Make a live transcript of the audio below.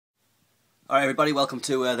Alright everybody, welcome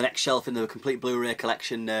to the next shelf in the complete Blu-ray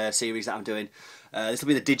collection series that I'm doing. This will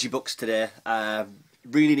be the Digibooks today.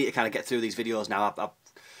 Really need to kind of get through these videos now. I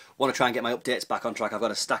want to try and get my updates back on track. I've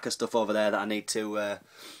got a stack of stuff over there that I need to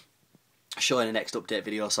show in the next update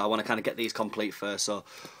video, so I want to kind of get these complete first. So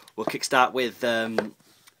we'll kickstart with,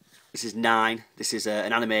 this is 9. This is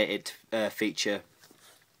an animated feature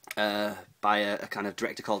by a kind of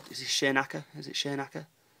director called, is it Shane Acker? Is it Shane Acker?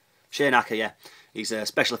 Shane Acker, yeah. He's a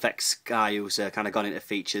special effects guy who's kind of gone into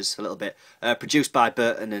features a little bit. Produced by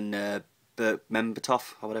Burton and Burt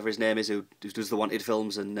Membertoff, or whatever his name is, who does the Wanted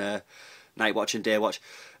films and Night Watch and Day Watch.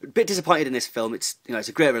 A bit disappointed in this film. It's it's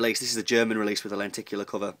a great release. This is a German release with a lenticular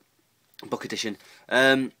cover, book edition.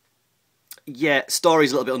 Yeah,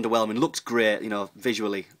 story's a little bit underwhelming. Looks great,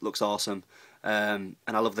 visually looks awesome, and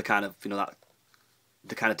I love the kind of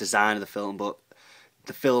the kind of design of the film, but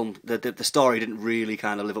the story didn't really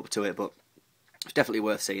kind of live up to it, but it's definitely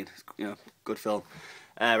worth seeing. Good film.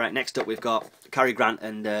 Right, next up we've got Cary Grant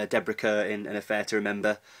and Deborah Kerr in An Affair to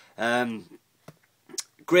Remember.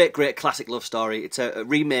 Great classic love story. It's a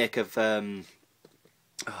remake of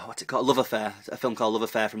what's it called? Love Affair. A film called Love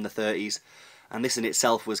Affair from the 30s, and this in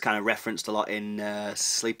itself was kind of referenced a lot in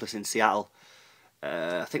Sleepless in Seattle.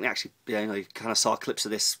 I think they actually, you kind of saw clips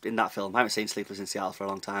of this in that film. I haven't seen Sleepless in Seattle for a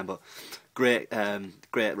long time, but great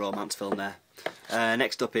romance film there.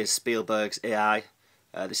 Next up is Spielberg's AI.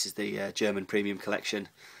 This is the German Premium Collection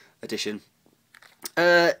edition.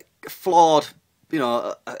 Flawed,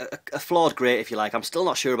 a flawed great if you like. I'm still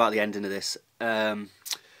not sure about the ending of this. I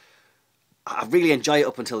really enjoy it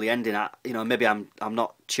up until the ending. Maybe I'm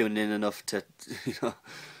not tuning in enough to,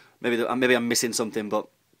 maybe I'm missing something, but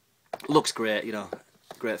looks great.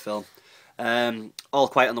 Great film. All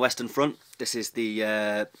Quiet on the Western Front. This is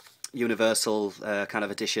the Universal kind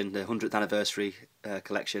of edition, the 100th anniversary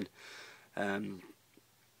collection.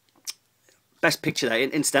 Best Picture there.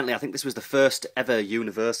 Incidentally, I think this was the first ever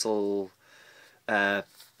Universal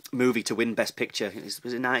movie to win Best Picture.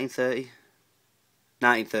 Was it 1930?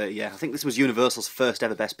 1930, yeah. I think this was Universal's first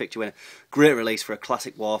ever Best Picture winner. Great release for a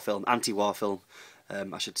classic war film, anti-war film,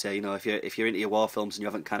 I should say. If you're into your war films and you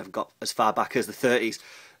haven't kind of got as far back as the 30s,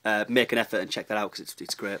 make an effort and check that out because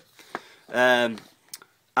it's great.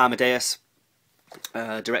 Amadeus,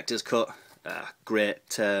 director's cut, great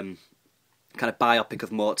kind of biopic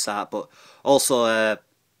of Mozart, but also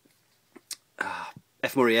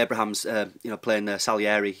F. Murray Abrahams, playing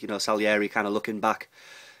Salieri. Salieri kind of looking back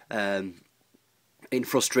in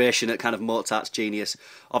frustration at kind of Mozart's genius.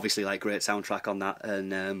 Obviously, great soundtrack on that,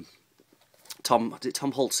 and Tom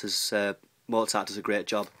Holtz as Mozart does a great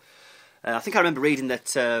job. I think I remember reading that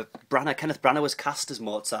Kenneth Branagh was cast as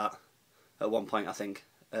Mozart at one point. I think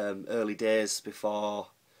early days before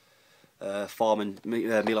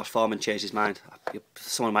Milos Forman changed his mind.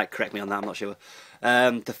 Someone might correct me on that. I'm not sure.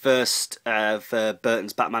 The first of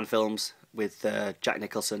Burton's Batman films with Jack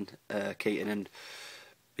Nicholson, Keaton, and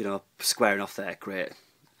squaring off there. Great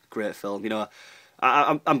film.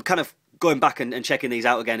 I'm kind of going back and checking these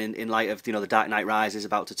out again in light of The Dark Knight Rises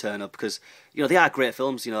about to turn up, because they are great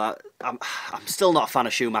films. I'm still not a fan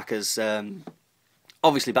of Schumacher's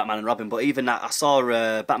obviously Batman and Robin, but even that, I saw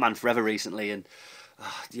Batman Forever recently, and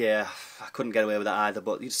yeah, I couldn't get away with that either.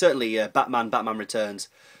 But certainly Batman Returns,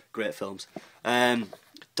 great films.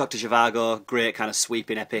 Dr. Zhivago, great kind of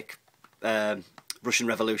sweeping epic Russian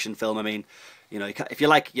Revolution film. I mean, if you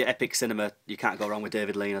like your epic cinema, you can't go wrong with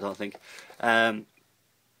David Lean, I don't think.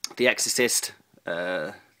 The Exorcist,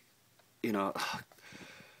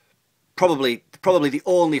 probably the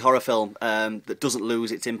only horror film that doesn't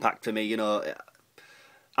lose its impact for me.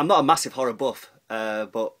 I'm not a massive horror buff,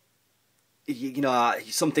 but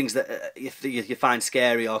some things that you find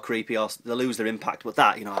scary or creepy, or they lose their impact. But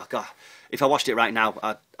that, God, if I watched it right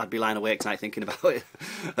now, I'd be lying awake tonight thinking about it.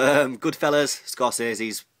 Goodfellas,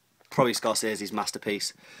 probably Scorsese's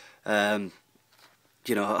masterpiece.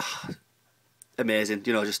 Amazing.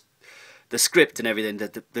 Just the script and everything,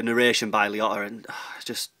 the narration by Liotta, and it's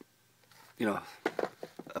just,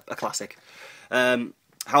 a classic. How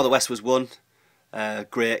the West Was Won.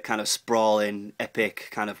 Great kind of sprawling, epic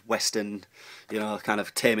kind of western, kind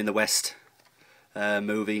of Taming the West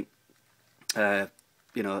movie.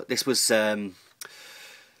 This was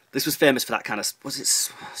famous for that kind of, was it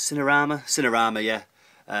Cinerama? Cinerama, yeah.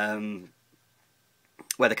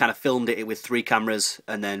 Where they kind of filmed it with 3 cameras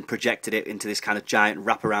and then projected it into this kind of giant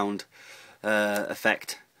wraparound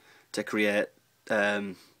effect to create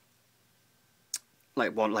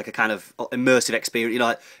like a kind of immersive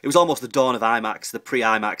experience. It was almost the dawn of IMAX, the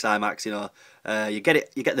pre-IMAX. You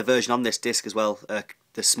get the version on this disc as well,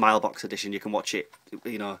 the Smilebox edition, you can watch it.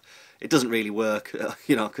 You know, it doesn't really work.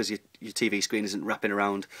 You know, because your TV screen isn't wrapping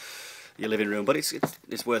around your living room, but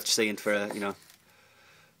it's worth seeing for a, you know,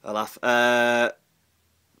 a laugh.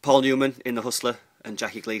 Paul Newman in The Hustler and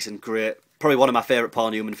Jackie Gleason, great. Probably one of my favourite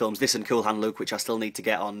Paul Newman films. This and Cool Hand Luke, which I still need to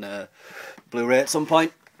get on Blu-ray at some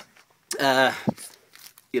point.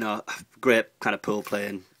 You know, great kind of pool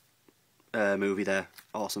playing movie there.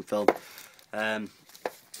 Awesome film.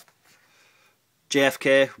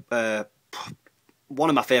 JFK, one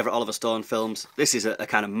of my favourite Oliver Stone films. This is a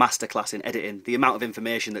kind of masterclass in editing. The amount of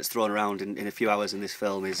information that's thrown around in a few hours in this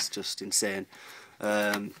film is just insane.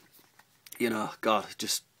 You know, God,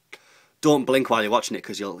 just don't blink while you're watching it,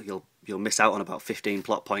 because you'll miss out on about 15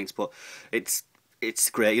 plot points. But it's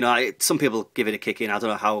great. You know, some people give it a kick in. I don't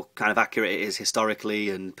know how kind of accurate it is historically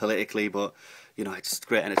and politically, but you know, it's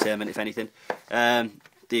great entertainment if anything.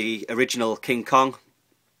 The original King Kong,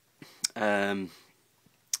 starring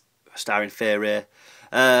Fay Wray.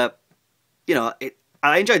 You know,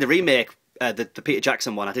 I enjoyed the remake, the Peter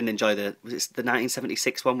Jackson one. I didn't enjoy the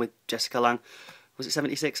 1976 one with Jessica Lange. Was it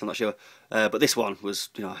 76? I'm not sure. But this one was,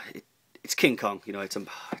 you know, it's King Kong. You know, it's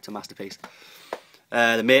a masterpiece.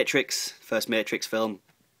 The Matrix, first Matrix film.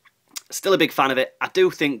 Still a big fan of it. I do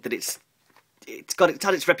think that it's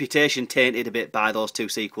had its reputation tainted a bit by those two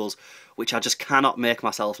sequels, which I just cannot make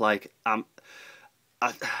myself like. I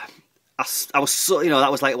was so, you know,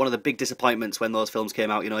 that was like one of the big disappointments when those films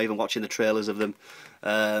came out. You know, even watching the trailers of them.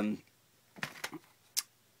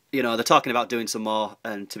 You know, they're talking about doing some more,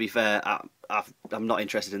 and to be fair, I'm not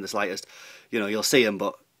interested in the slightest. You know, you'll see them,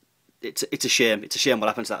 but it's a shame. It's a shame what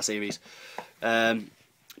happened to that series.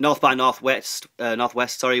 North by Northwest,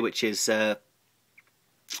 sorry, which is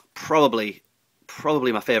probably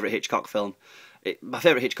my favourite Hitchcock film. My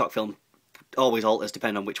favourite Hitchcock film always alters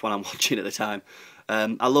depending on which one I'm watching at the time.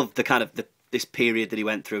 I love the kind of this period that he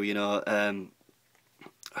went through. You know,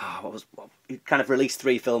 he kind of released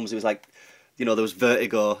 3 films. It was like, you know, there was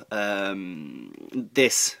Vertigo,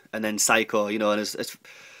 this, and then Psycho. You know, and as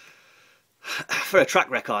for a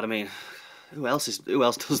track record, I mean, who else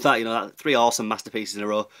does that? You know, 3 awesome masterpieces in a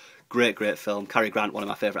row. Great film. Cary Grant, one of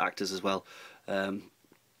my favourite actors as well.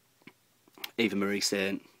 Eva Marie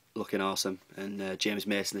Saint, looking awesome, and James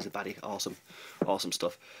Mason is a baddie. Awesome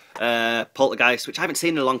stuff. Poltergeist, which I haven't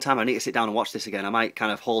seen in a long time. I need to sit down and watch this again. I might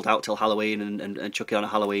kind of hold out till Halloween and chuck it on a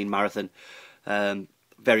Halloween marathon.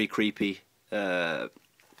 Very creepy film.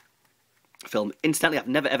 Incidentally, I've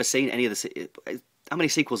never ever seen any of the. How many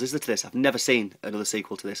sequels is there to this? I've never seen another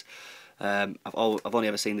sequel to this. I've only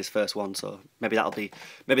ever seen this first one, so maybe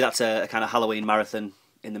that's a kind of Halloween marathon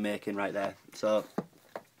in the making right there. So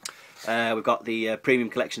we've got the premium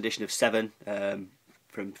collection edition of Seven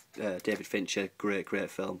from David Fincher. Great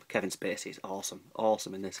film. Kevin Spacey is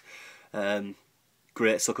awesome in this.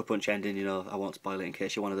 Great sucker punch ending. You know, I won't spoil it in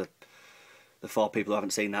case you're one of the 4 people who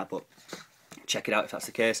haven't seen that, but check it out if that's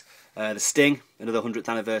the case. The Sting, another 100th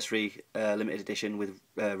anniversary limited edition with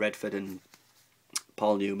Redford and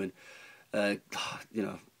Paul Newman. You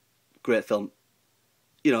know, great film.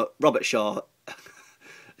 You know, Robert Shaw,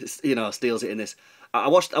 you know, steals it in this. I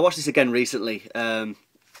watched this again recently.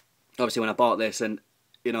 Obviously, when I bought this, and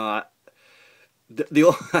you know,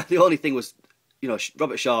 the only thing was, you know,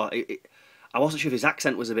 Robert Shaw. I wasn't sure if his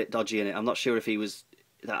accent was a bit dodgy in it. I'm not sure if he was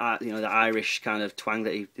the Irish kind of twang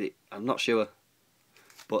that he I'm not sure,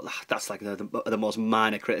 but that's like the most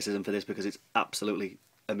minor criticism for this, because it's absolutely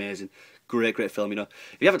amazing. Great film. You know,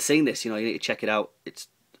 if you haven't seen this, you know, you need to check it out. It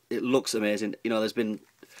looks amazing. You know, there's been,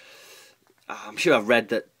 I'm sure I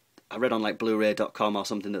read on like Blu-Ray.com or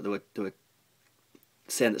something that they were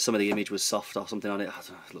saying that some of the image was soft or something on it. I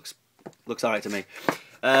don't know, it looks alright to me.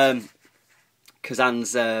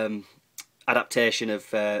 Kazan's adaptation of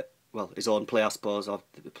his own play, I suppose, or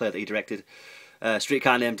the play that he directed,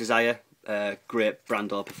 Streetcar Named Desire. Great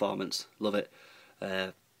Brando performance, love it.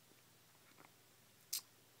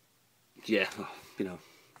 Yeah, you know,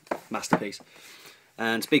 masterpiece.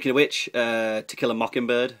 And speaking of which, To Kill a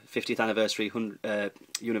Mockingbird, 50th anniversary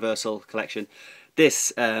Universal collection.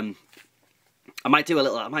 This, I might do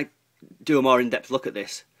a more in-depth look at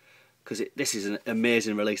this, because this is an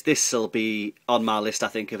amazing release. This will be on my list, I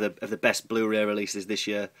think, of the best Blu-ray releases this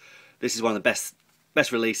year. This is one of the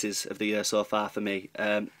best releases of the year so far for me.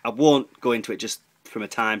 I won't go into it just from a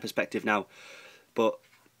time perspective now, but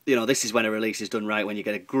you know, this is when a release is done right, when you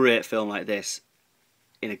get a great film like this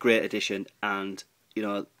in a great edition. And you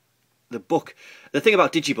know, the thing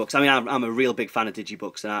about Digibooks, I mean, I'm a real big fan of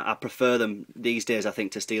Digibooks, and I prefer them these days, I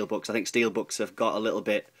think, to Steelbooks. I think Steelbooks have got a little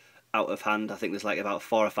bit out of hand. I think there's like about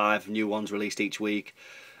 4 or 5 new ones released each week.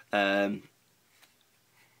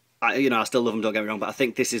 I still love them, don't get me wrong, but I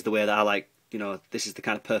think this is the way that I like, this is the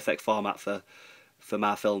kind of perfect format for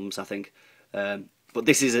my films, I think. But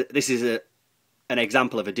this is an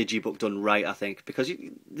example of a digibook done right, I think, because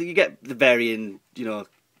you get the varying,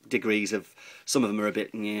 degrees of, some of them are a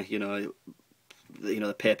bit, the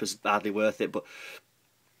paper's hardly worth it, but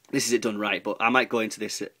this is it done right. But I might go into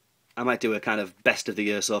this, I might do a kind of best of the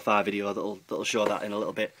year so far video that'll show that in a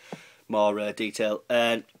little bit more detail.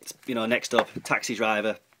 And next up, Taxi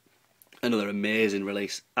Driver, another amazing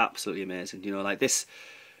release, absolutely amazing. Like this,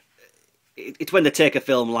 it's when they take a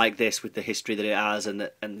film like this with the history that it has and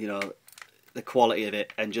the quality of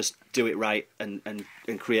it, and just do it right and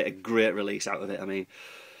create a great release out of it. I mean,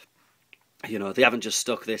 they haven't just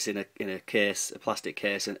stuck this in a case, a plastic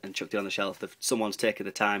case, and chucked it on the shelf. Someone's taken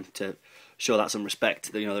the time to show that some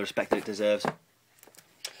respect, the respect that it deserves.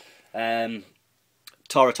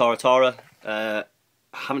 Tora Tora Tora. I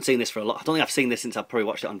haven't seen this for a lot. I don't think I've seen this since I probably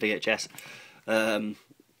watched it on VHS.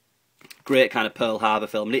 Great kind of Pearl Harbor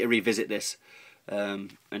film. I need to revisit this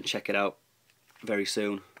and check it out very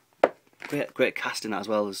soon. Great cast in that as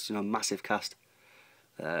well. There's massive cast.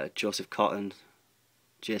 Joseph Cotton,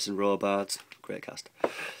 Jason Robards, great cast.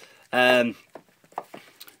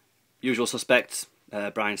 Usual Suspects,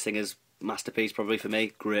 Bryan Singer's masterpiece probably for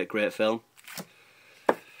me. Great film.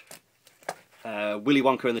 Willy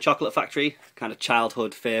Wonka and the Chocolate Factory, kind of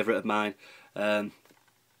childhood favourite of mine.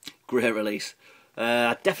 Great release.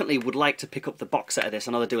 I definitely would like to pick up the box set of this.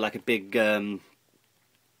 I know they do like a big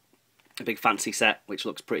fancy set, which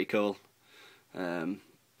looks pretty cool.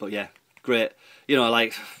 But yeah, great.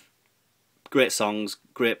 Like great songs,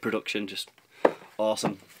 great production, just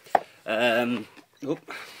awesome. 3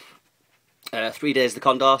 Days of the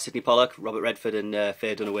Condor, Sidney Pollack, Robert Redford and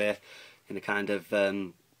Faye Dunaway, in a kind of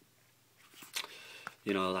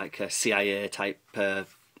like a CIA type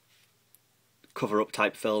cover-up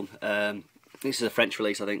type film. This is a French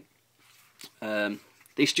release, I think.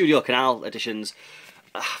 These Studio Canal editions,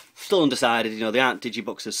 still undecided. They aren't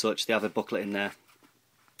digibooks as such. They have a booklet in there,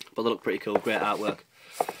 but they look pretty cool. Great artwork.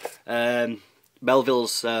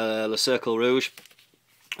 Melville's Le Cercle Rouge.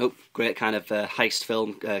 Oh, great kind of heist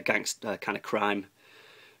film, gangster kind of crime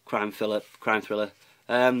thriller.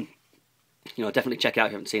 Definitely check it out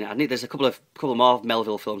if you haven't seen it. I think there's a couple more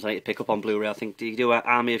Melville films I need to pick up on Blu-ray. I think you do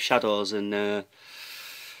Army of Shadows and The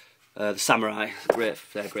Samurai. Great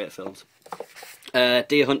films.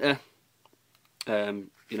 Deer Hunter.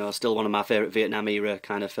 Still one of my favourite Vietnam era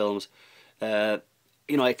kind of films.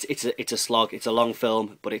 It's a slog. It's a long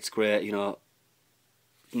film, but it's great.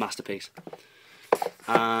 Masterpiece.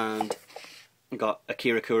 And I've got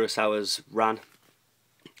Akira Kurosawa's Ran.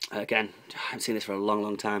 Again, I haven't seen this for a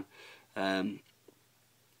long time.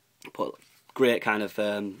 But great kind of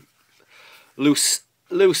loose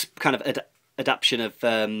kind of adaptation of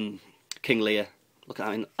King Lear. Look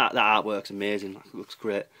at that artwork's amazing. It looks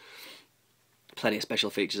great. Plenty of special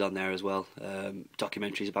features on there as well.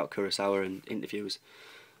 Documentaries about Kurosawa and interviews.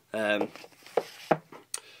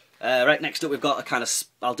 Right, next up we've got a kind of,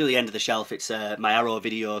 I'll do the end of the shelf. It's my Arrow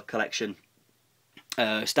video collection.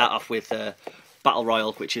 Start off with Battle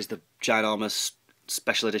Royal, which is the ginormous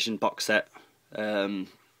special edition box set. I don't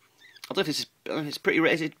know if it's pretty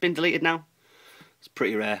rare. Has it been deleted now? It's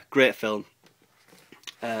pretty rare. Great film.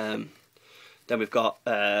 Then we've got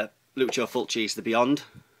Lucio Fulci's The Beyond.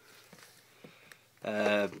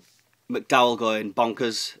 McDowell going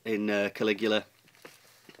bonkers in Caligula.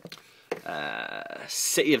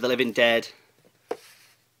 City of the Living Dead.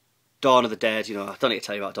 Dawn of the Dead. I don't need to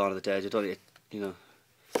tell you about Dawn of the Dead. You don't need to,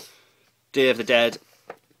 Day of the Dead.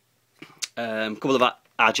 A couple of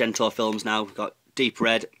Argento films now. We've got Deep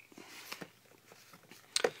Red,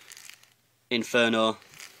 Inferno,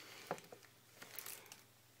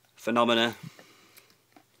 Phenomena,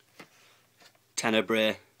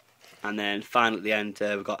 Tenebrae, and then finally at the end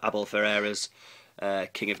we've got Abel Ferreira's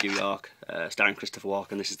King of New York, starring Christopher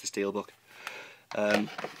Walken. This is the Steelbook.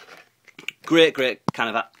 Great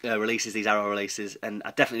kind of releases, these Arrow releases, and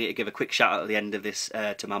I definitely need to give a quick shout out at the end of this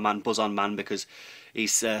to my man Buzz on Man, because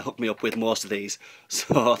he's hooked me up with most of these,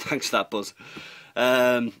 so thanks for that, Buzz.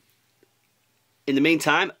 In the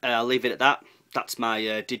meantime, I'll leave it at that. That's my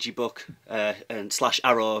Digibook and /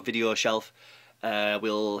 Arrow video shelf.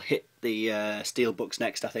 We'll hit the Steelbooks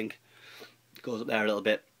next, I think. It goes up there a little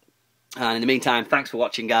bit. And in the meantime, thanks for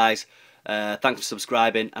watching, guys. Thanks for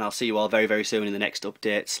subscribing, and I'll see you all very soon in the next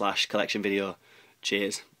update / collection video.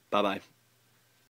 Cheers. Bye bye.